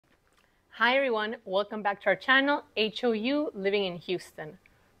Hi everyone, welcome back to our channel, HOU Living in Houston.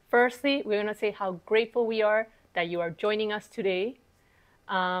 Firstly, we're going to say how grateful we are that you are joining us today.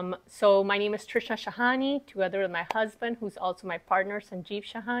 So my name is Trishna Shahani, together with my husband, who's also my partner, Sanjeev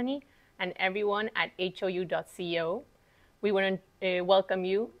Shahani, and everyone at hou.co. We want to welcome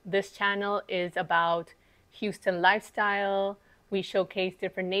you. This channel is about Houston lifestyle. We showcase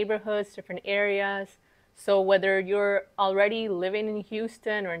different neighborhoods, different areas. So whether you're already living in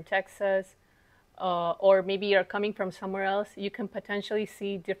Houston or in Texas, or maybe you're coming from somewhere else, you can potentially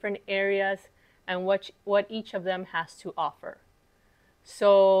see different areas and what each of them has to offer.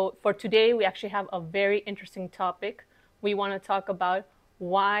 So for today, we actually have a very interesting topic. We want to talk about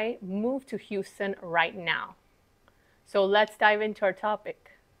why move to Houston right now. So let's dive into our topic.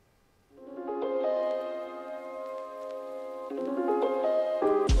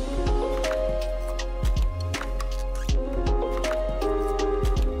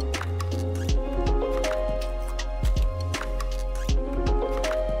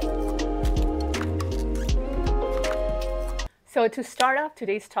 So to start off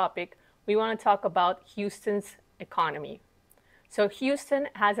today's topic, we want to talk about Houston's economy. So Houston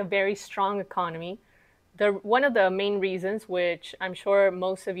has a very strong economy. One of the main reasons, which I'm sure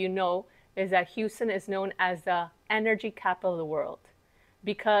most of you know, is that Houston is known as the energy capital of the world.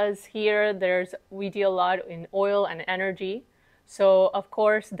 Because here we deal a lot in oil and energy. So of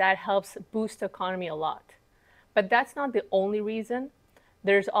course that helps boost the economy a lot. But that's not the only reason.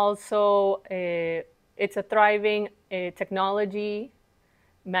 There's also it's a thriving technology,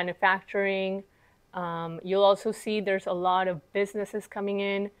 manufacturing. You'll also see there's a lot of businesses coming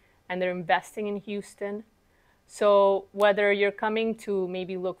in and they're investing in Houston. So whether you're coming to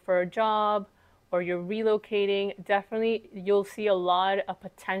maybe look for a job or you're relocating, definitely you'll see a lot of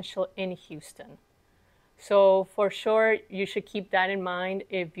potential in Houston. So for sure, you should keep that in mind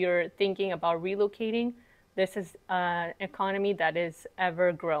if you're thinking about relocating. This is an economy that is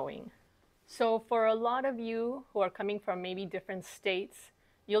ever growing. So for a lot of you who are coming from maybe different states,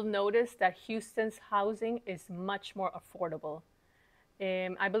 you'll notice that Houston's housing is much more affordable.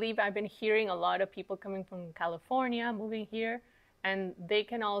 I believe I've been hearing a lot of people coming from California moving here, and they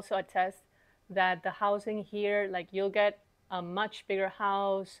can also attest that the housing here, like you'll get a much bigger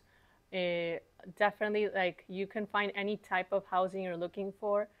house. Definitely, like you can find any type of housing you're looking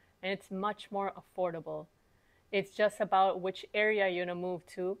for, and it's much more affordable. It's just about which area you're gonna move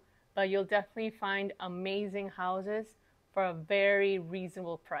to, but you'll definitely find amazing houses for a very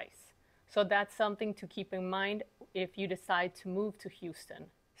reasonable price. So that's something to keep in mind if you decide to move to Houston.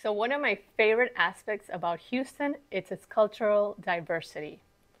 So one of my favorite aspects about Houston is its cultural diversity.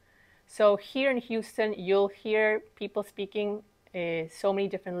 So here in Houston, you'll hear people speaking so many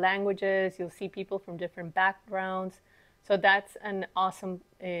different languages. You'll see people from different backgrounds. So that's an awesome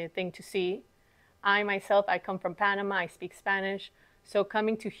thing to see. I myself, I come from Panama, I speak Spanish. So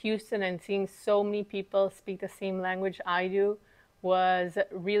coming to Houston and seeing so many people speak the same language I do was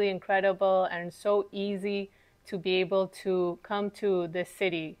really incredible and so easy to be able to come to this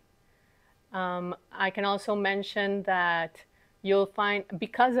city. I can also mention that you'll find,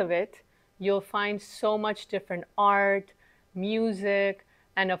 because of it, you'll find so much different art, music,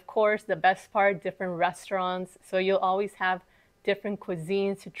 and of course, the best part, different restaurants. So you'll always have different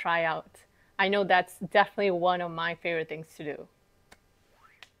cuisines to try out. I know that's definitely one of my favorite things to do.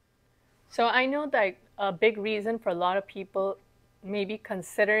 So I know that a big reason for a lot of people maybe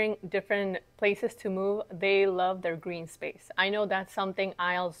considering different places to move, they love their green space. I know that's something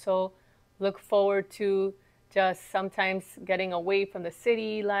I also look forward to, just sometimes getting away from the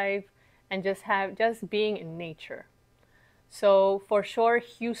city life and just being in nature. So for sure,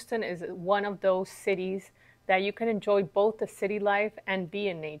 Houston is one of those cities that you can enjoy both the city life and be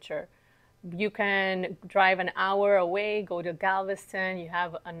in nature. You can drive an hour away, go to Galveston, you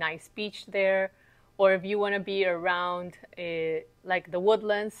have a nice beach there. Or if you want to be around like the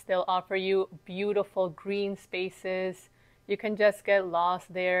woodlands, they'll offer you beautiful green spaces. You can just get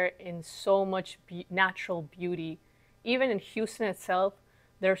lost there in so much natural beauty. Even in Houston itself,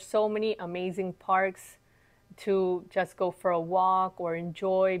 there's so many amazing parks to just go for a walk or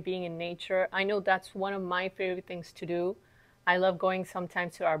enjoy being in nature. I know that's one of my favorite things to do. I love going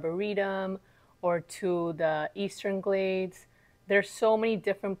sometimes to Arboretum or to the Eastern Glades. There's so many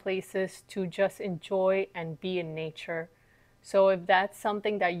different places to just enjoy and be in nature. So if that's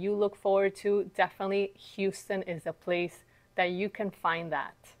something that you look forward to, definitely Houston is a place that you can find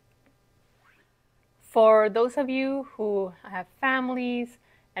that. For those of you who have families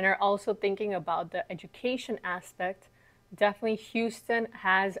and are also thinking about the education aspect, definitely Houston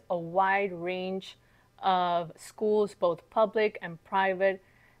has a wide range of schools, both public and private,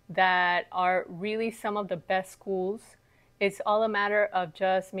 that are really some of the best schools. It's all a matter of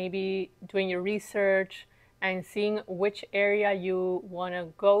just maybe doing your research and seeing which area you want to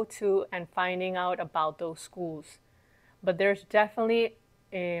go to and finding out about those schools. But there's definitely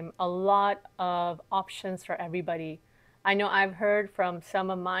a lot of options for everybody. I know I've heard from some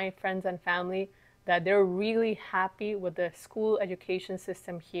of my friends and family that they're really happy with the school education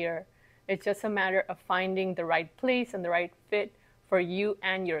system here. It's just a matter of finding the right place and the right fit for you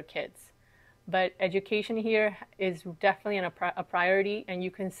and your kids. But education here is definitely a priority, and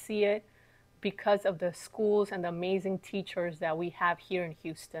you can see it because of the schools and the amazing teachers that we have here in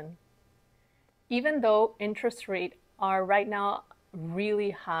Houston. Even though interest rates are right now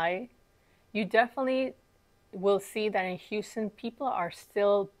really high, you definitely will see that in Houston, people are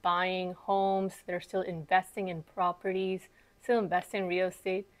still buying homes, they're still investing in properties, still investing in real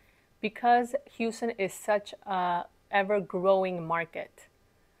estate, because Houston is such a ever-growing market.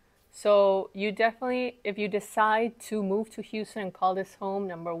 So you definitely, if you decide to move to Houston and call this home,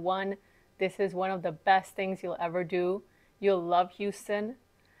 number one, this is one of the best things you'll ever do. You'll love Houston.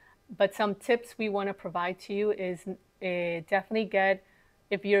 But some tips we want to provide to you is definitely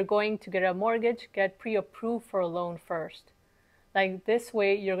if you're going to get a mortgage, get pre-approved for a loan first. Like this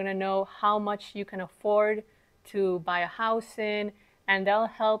way, you're going to know how much you can afford to buy a house in, and that'll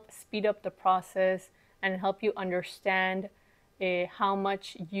help speed up the process and help you understand how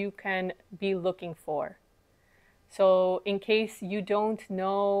much you can be looking for. So in case you don't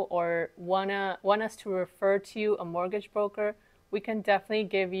know or want us to refer to you a mortgage broker, we can definitely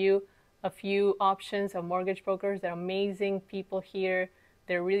give you a few options of mortgage brokers. They're amazing people here.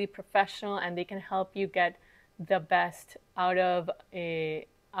 They're really professional, and they can help you get the best out of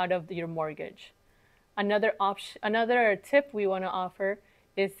your mortgage. Another tip we want to offer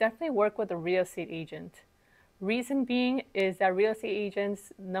is definitely work with a real estate agent. Reason being is that real estate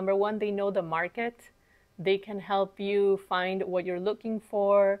agents, number one, they know the market. They can help you find what you're looking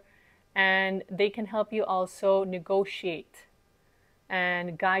for, and they can help you also negotiate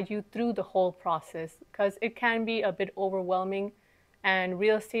and guide you through the whole process, because it can be a bit overwhelming, and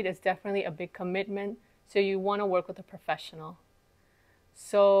real estate is definitely a big commitment, so you want to work with a professional.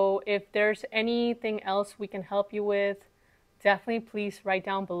 So if there's anything else we can help you with, definitely please write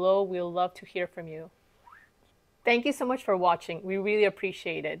down below. We'll love to hear from you. Thank you so much for watching. We really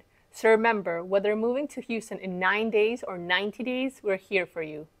appreciate it. So remember, whether moving to Houston in 9 days or 90 days, we're here for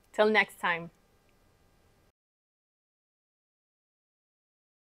you. Till next time.